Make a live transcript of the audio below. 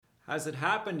Has it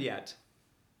happened yet?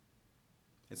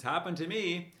 It's happened to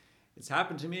me. It's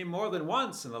happened to me more than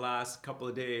once in the last couple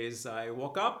of days. I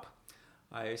woke up,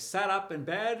 I sat up in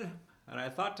bed, and I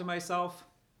thought to myself,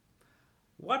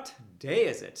 what day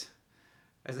is it?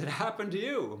 Has it happened to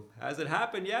you? Has it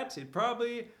happened yet? It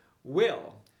probably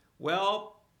will.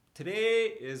 Well, today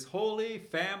is Holy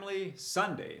Family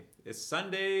Sunday. It's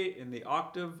Sunday in the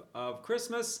octave of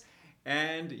Christmas,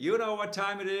 and you know what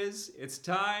time it is. It's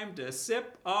time to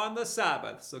sip on the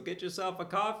Sabbath. So get yourself a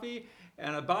coffee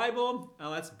and a Bible, and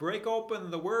let's break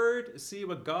open the Word, see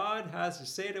what God has to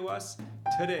say to us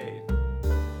today.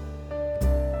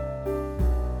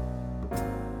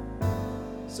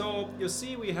 So you'll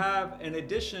see we have an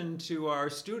addition to our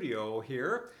studio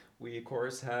here. We of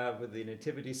course have the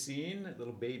nativity scene,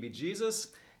 little baby Jesus,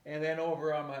 and then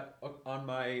over on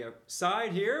my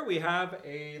side here we have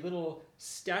a little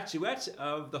statuette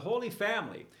of the Holy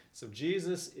Family. So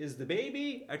Jesus is the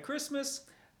baby at Christmas.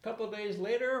 A couple of days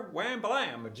later, wham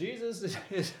blam, Jesus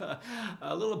is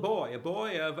a little boy, a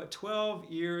boy of 12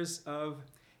 years of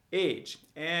age.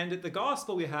 And the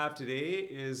gospel we have today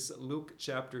is Luke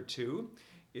chapter 2.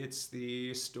 It's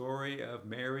the story of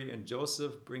Mary and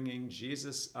Joseph bringing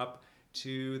Jesus up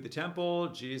to the temple.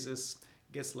 Jesus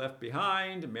gets left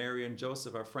behind. Mary and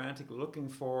Joseph are frantically looking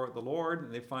for the Lord,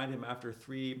 and they find him after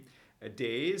 3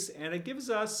 days. And it gives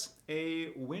us a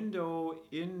window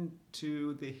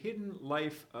into the hidden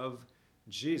life of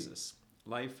Jesus,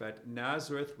 life at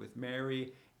Nazareth with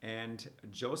Mary and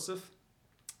Joseph.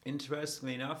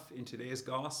 Interestingly enough, in today's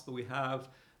gospel, we have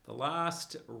the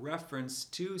last reference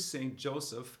to St.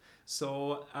 Joseph.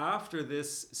 So after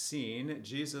this scene,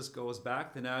 Jesus goes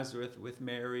back to Nazareth with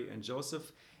Mary and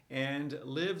Joseph and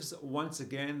lives once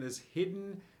again this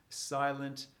hidden,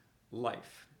 silent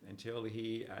life until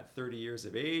he, at 30 years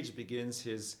of age, begins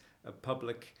his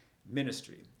public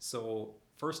ministry. So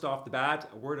first off the bat,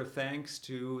 a word of thanks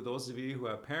to those of you who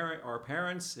are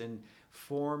parents in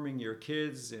forming your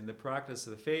kids in the practice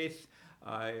of the faith.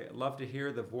 I love to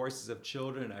hear the voices of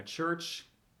children at church.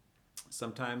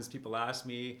 Sometimes people ask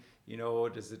me,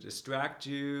 does it distract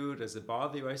you? Does it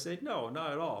bother you? I say, no,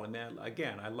 not at all. And then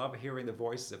again, I love hearing the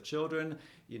voices of children,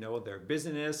 their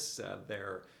busyness,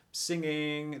 their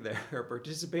singing, they're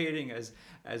participating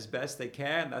as best they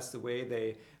can. That's the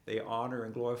way they honor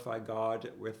and glorify God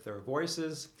with their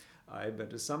voices. I've been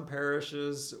to some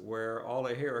parishes where all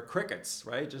I hear are crickets,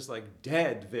 right? Just like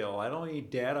Deadville. I don't need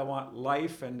dead, I want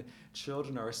life, and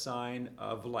children are a sign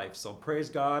of life. So praise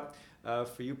God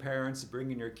for you parents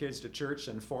bringing your kids to church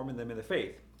and forming them in the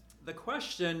faith. The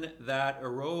question that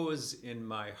arose in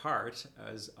my heart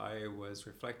as I was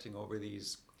reflecting over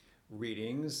these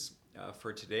readings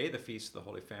for today, the Feast of the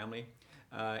Holy Family,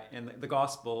 and the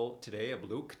Gospel today of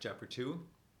Luke chapter 2,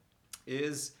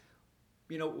 is,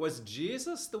 was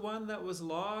Jesus the one that was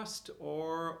lost,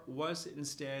 or was it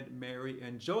instead Mary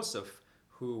and Joseph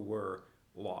who were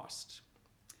lost?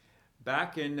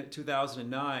 Back in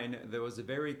 2009, there was a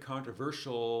very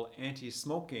controversial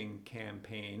anti-smoking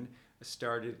campaign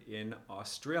started in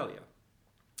Australia.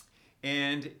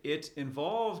 And it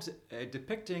involved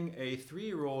depicting a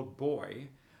 3-year-old boy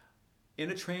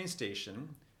in a train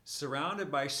station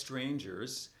surrounded by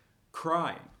strangers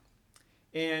crying.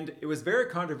 And it was very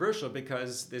controversial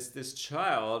because this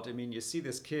child, you see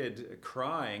this kid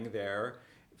crying there,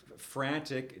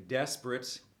 frantic,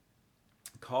 desperate,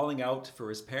 calling out for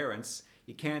his parents.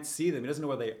 He can't see them. He doesn't know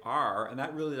where they are. And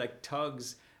that really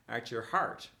tugs at your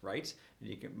heart, right? And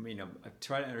you can,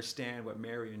 try to understand what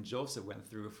Mary and Joseph went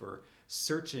through for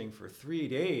searching for 3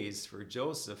 days for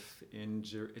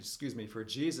for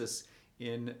Jesus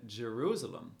in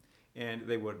Jerusalem. And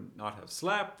they would not have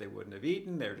slept, they wouldn't have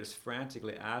eaten, they're just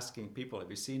frantically asking people, have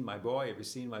you seen my boy? Have you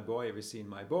seen my boy? Have you seen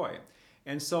my boy?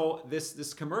 And so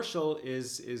this commercial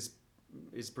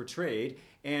is portrayed,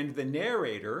 and the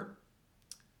narrator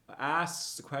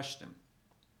asks the question,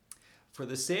 for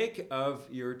the sake of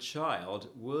your child,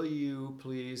 will you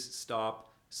please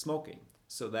stop smoking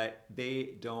so that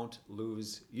they don't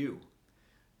lose you?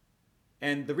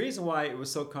 And the reason why it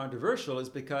was so controversial is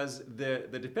because the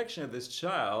depiction of this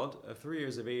child of 3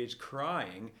 years of age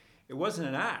crying, it wasn't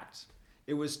an act.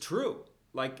 It was true.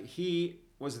 He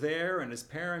was there and his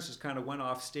parents just kind of went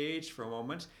off stage for a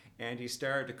moment and he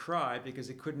started to cry because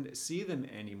he couldn't see them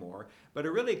anymore. But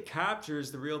it really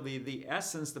captures the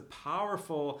essence, the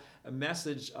powerful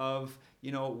message of,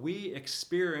 we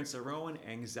experience our own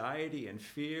anxiety and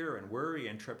fear and worry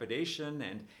and trepidation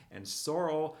and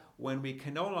sorrow when we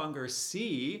can no longer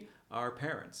see our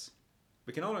parents.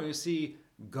 We can no longer see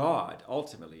God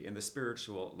ultimately in the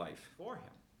spiritual life for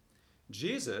him.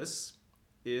 Jesus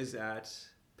is at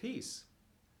peace.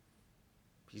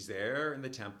 he's there in the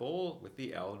temple with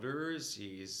the elders.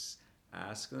 He's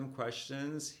asking them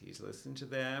questions. He's listening to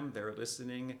them. They're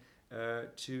listening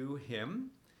to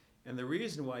him. And the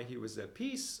reason why he was at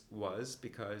peace was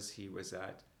because he was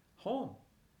at home.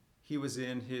 He was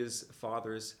in his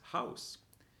Father's house.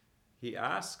 He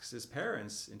asks his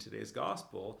parents in today's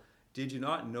gospel, "Did you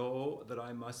not know that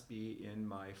I must be in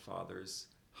my Father's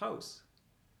house?"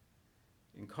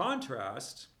 In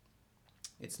contrast,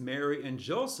 it's Mary and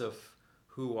Joseph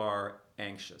who are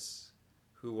anxious,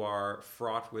 who are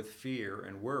fraught with fear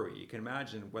and worry. You can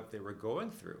imagine what they were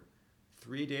going through.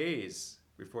 3 days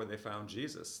before they found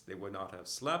Jesus, they would not have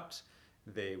slept,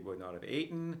 they would not have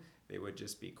eaten, they would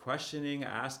just be questioning,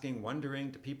 asking,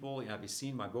 wondering to people, "Have you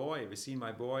seen my boy? Have you seen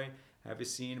my boy? Have you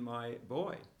seen my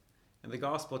boy?" And the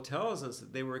gospel tells us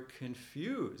that they were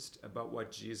confused about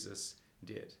what Jesus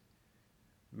did.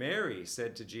 Mary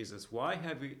said to Jesus, "Why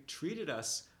have you treated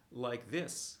us like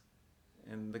this?"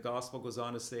 And the gospel goes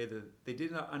on to say that they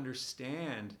did not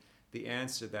understand the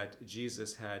answer that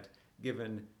Jesus had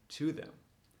given to them.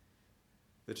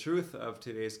 The truth of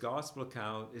today's gospel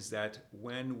account is that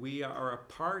when we are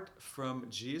apart from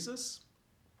Jesus,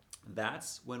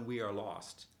 that's when we are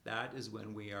lost. That is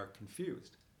when we are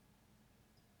confused.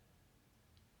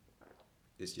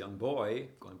 This young boy,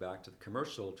 going back to the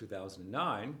commercial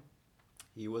 2009,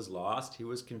 he was lost, he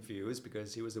was confused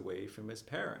because he was away from his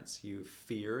parents. He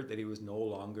feared that he was no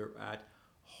longer at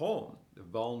home. The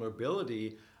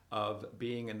vulnerability of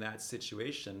being in that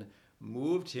situation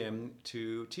moved him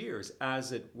to tears,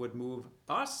 as it would move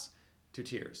us to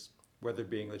tears, whether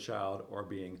being the child or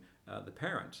being the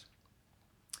parent.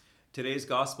 Today's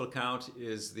gospel account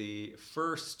is the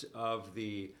first of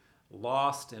the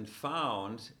lost and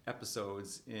found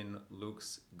episodes in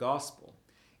Luke's gospel.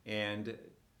 And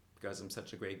because I'm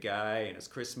such a great guy and it's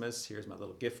Christmas, here's my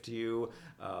little gift to you.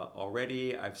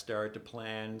 Already I've started to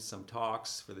plan some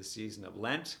talks for the season of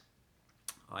Lent.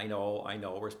 I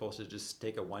know, we're supposed to just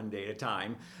take it one day at a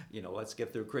time. Let's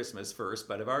get through Christmas first.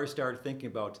 But I've already started thinking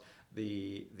about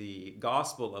the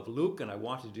Gospel of Luke, and I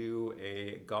want to do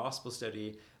a gospel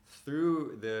study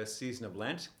through the season of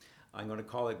Lent. I'm going to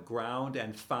call it Ground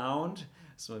and Found.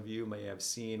 Some of you may have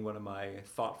seen one of my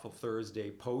Thoughtful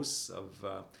Thursday posts of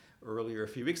earlier a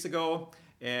few weeks ago.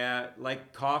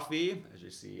 Like coffee, as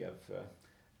you see, I've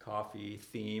coffee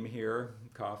theme here,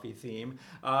 coffee theme.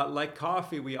 Like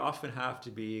coffee, we often have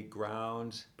to be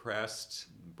ground, pressed,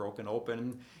 broken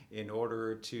open in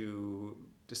order to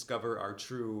discover our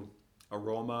true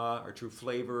aroma, our true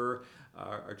flavor,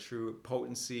 our true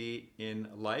potency in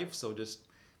life. So just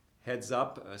heads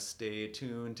up, stay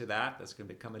tuned to that. That's going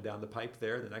to be coming down the pipe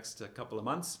there the next couple of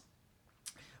months.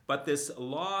 But this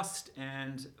lost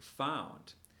and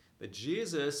found, that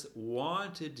Jesus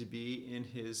wanted to be in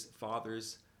his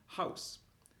Father's house.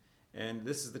 And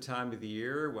this is the time of the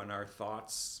year when our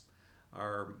thoughts,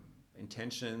 our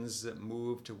intentions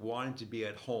move to wanting to be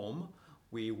at home.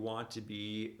 We want to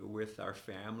be with our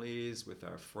families, with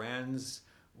our friends.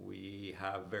 We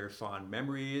have very fond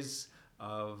memories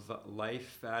of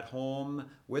life at home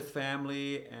with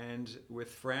family and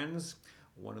with friends.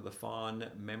 One of the fond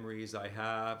memories I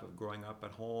have of growing up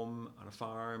at home on a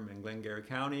farm in Glengarry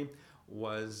County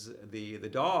was the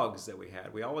dogs that we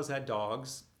had. We always had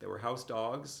dogs. They were house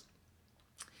dogs.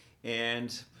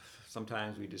 And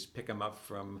sometimes we just pick them up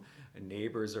from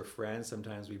neighbors or friends.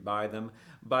 Sometimes we buy them.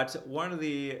 But one of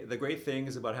the great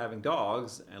things about having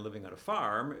dogs and living on a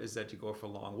farm is that you go for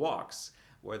long walks,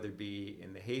 whether it be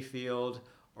in the hayfield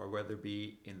or whether it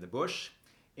be in the bush.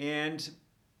 And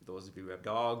those of you who have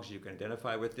dogs, you can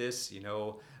identify with this.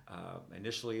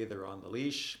 Initially they're on the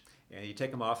leash, and you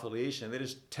take them off the leash and they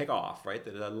just take off, right?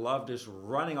 They love just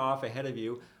running off ahead of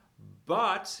you.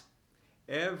 But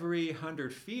every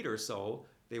 100 feet or so,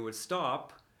 they would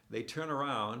stop, they turn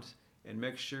around and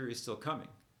make sure you're still coming.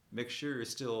 Make sure you're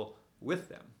still with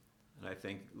them. And I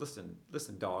think, listen,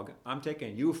 dog, I'm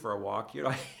taking you for a walk.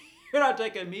 You're not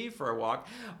taking me for a walk.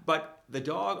 But the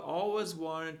dog always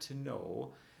wanted to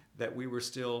know that we were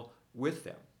still with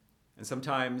them. And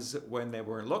sometimes when they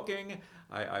weren't looking,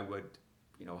 I would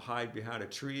hide behind a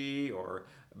tree or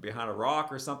behind a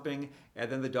rock or something, and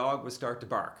then the dog would start to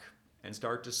bark and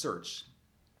start to search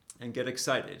and get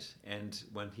excited. And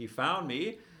when he found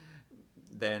me,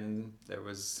 then there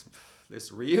was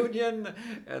this reunion,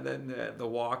 and then the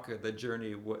walk, the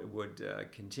journey would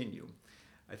continue.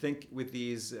 I think with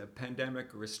these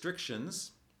pandemic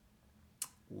restrictions,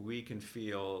 we can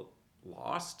feel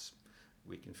lost.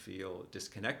 We can feel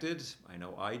disconnected. I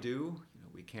know I do.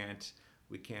 We can't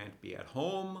be at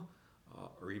home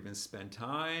or even spend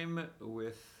time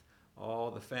with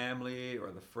all the family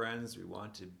or the friends we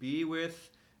want to be with.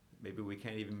 maybe we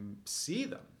can't even see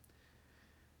them.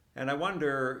 And I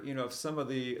wonder, if some of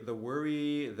the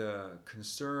worry, the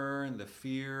concern, the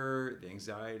fear, the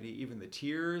anxiety, even the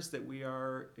tears that we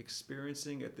are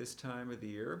experiencing at this time of the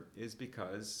year is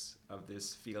because of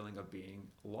this feeling of being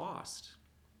lost.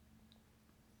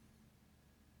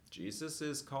 Jesus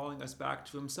is calling us back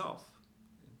to himself.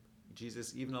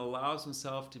 Jesus even allows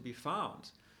himself to be found.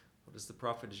 What does the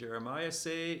prophet Jeremiah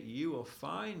say? You will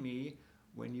find me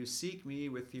when you seek me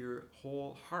with your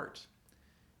whole heart.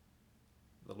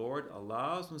 The Lord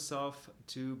allows himself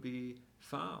to be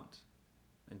found.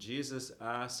 And Jesus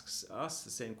asks us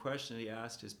the same question he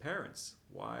asked his parents.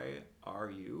 Why are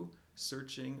you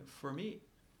searching for me?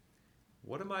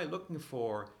 What am I looking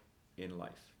for in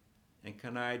life? And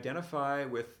can I identify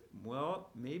with,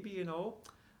 maybe,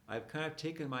 I've kind of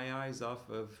taken my eyes off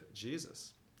of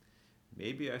Jesus.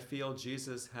 Maybe I feel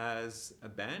Jesus has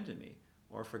abandoned me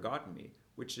or forgotten me,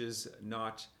 which is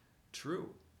not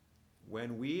true.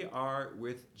 When we are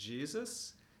with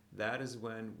Jesus, that is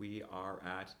when we are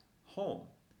at home.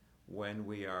 When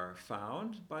we are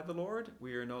found by the Lord,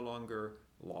 we are no longer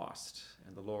lost.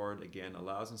 And the Lord, again,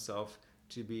 allows himself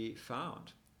to be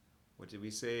found. What did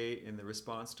we say in the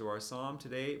response to our psalm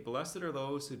today? Blessed are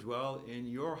those who dwell in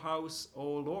your house, O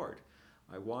Lord.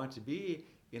 I want to be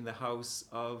in the house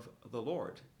of the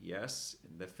Lord. Yes,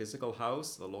 in the physical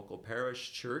house, the local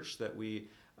parish church that we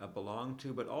belong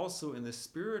to, but also in the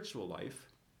spiritual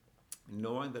life,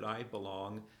 knowing that I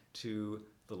belong to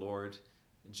the Lord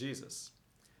Jesus.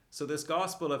 So this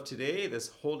gospel of today, this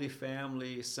Holy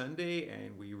Family Sunday,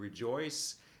 and we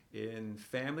rejoice in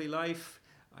family life.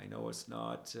 I know it's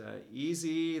not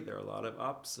easy. There are a lot of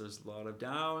ups, there's a lot of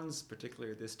downs,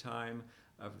 particularly at this time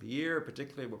of the year,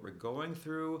 particularly what we're going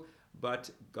through. But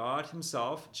God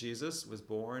himself, Jesus, was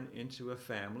born into a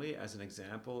family as an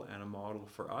example and a model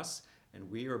for us. And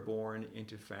we are born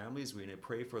into families. We need to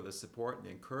pray for the support and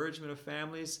the encouragement of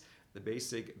families, the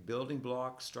basic building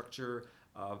block structure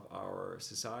of our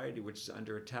society, which is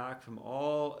under attack from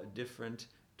all different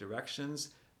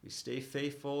directions. We stay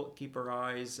faithful, keep our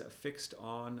eyes fixed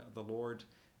on the Lord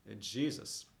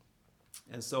Jesus.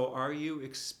 And so, are you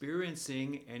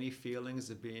experiencing any feelings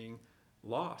of being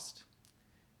lost?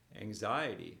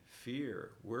 Anxiety,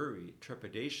 fear, worry,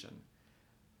 trepidation?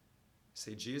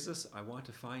 Say, Jesus, I want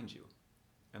to find you.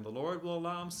 And the Lord will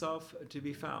allow himself to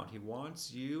be found. He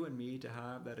wants you and me to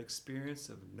have that experience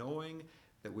of knowing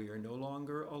that we are no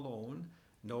longer alone,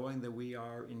 knowing that we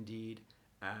are indeed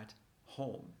at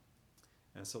home.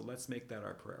 And so let's make that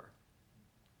our prayer.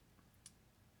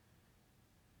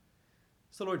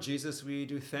 So Lord Jesus, we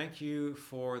do thank you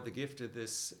for the gift of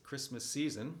this Christmas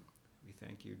season. We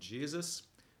thank you, Jesus,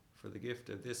 for the gift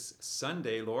of this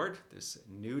Sunday, Lord, this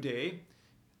new day,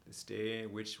 this day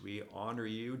in which we honor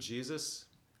you, Jesus,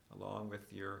 along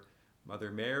with your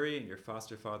Mother Mary and your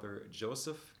foster father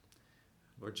Joseph.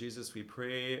 Lord Jesus, we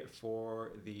pray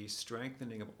for the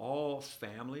strengthening of all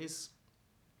families,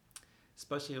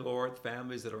 especially, Lord,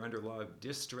 families that are under a lot of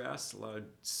distress, a lot of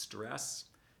stress,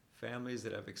 families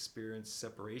that have experienced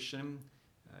separation,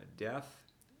 death,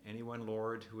 anyone,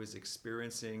 Lord, who is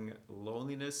experiencing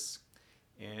loneliness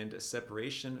and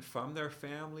separation from their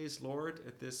families, Lord,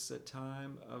 at this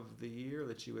time of the year,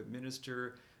 that you would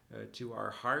minister to our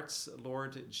hearts,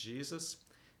 Lord Jesus.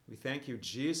 We thank you,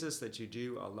 Jesus, that you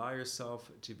do allow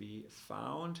yourself to be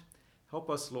found. Help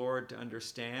us, Lord, to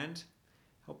understand.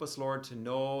 Help us, Lord, to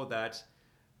know that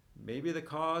maybe the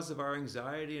cause of our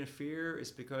anxiety and fear is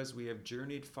because we have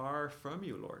journeyed far from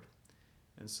you, Lord.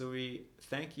 And so we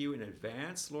thank you in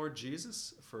advance, Lord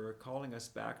Jesus, for calling us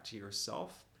back to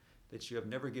yourself, that you have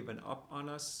never given up on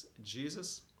us,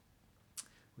 Jesus.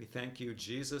 We thank you,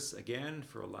 Jesus, again,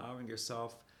 for allowing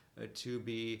yourself to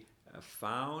be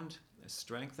found.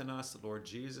 Strengthen us, Lord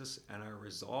Jesus, and our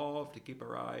resolve to keep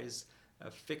our eyes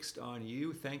fixed on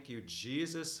you. Thank you,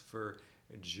 Jesus, for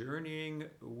journeying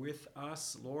with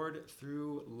us, Lord,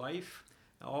 through life,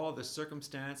 all the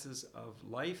circumstances of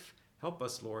life. Help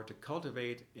us, Lord, to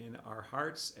cultivate in our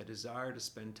hearts a desire to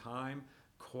spend time,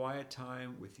 quiet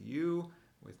time with you,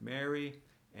 with Mary,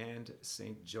 and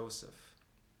Saint Joseph.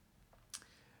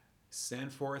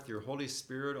 Send forth your Holy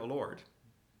Spirit, O Lord,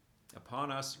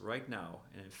 upon us right now,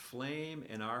 and inflame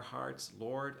in our hearts,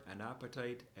 Lord, an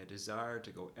appetite, a desire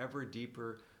to go ever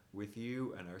deeper with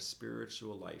you and our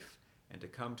spiritual life, and to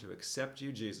come to accept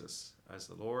you, Jesus, as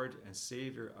the Lord and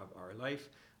Savior of our life,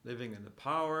 living in the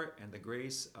power and the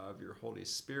grace of your Holy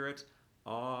Spirit.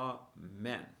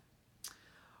 Amen.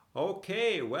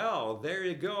 Okay, well, there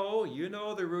you go. You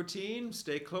know the routine.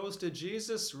 Stay close to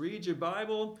Jesus, read your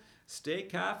Bible, stay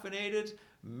caffeinated.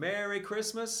 Merry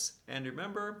Christmas, and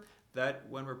remember, that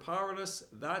when we're powerless,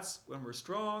 that's when we're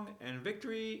strong, and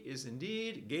victory is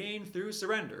indeed gained through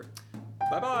surrender.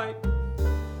 Bye-bye.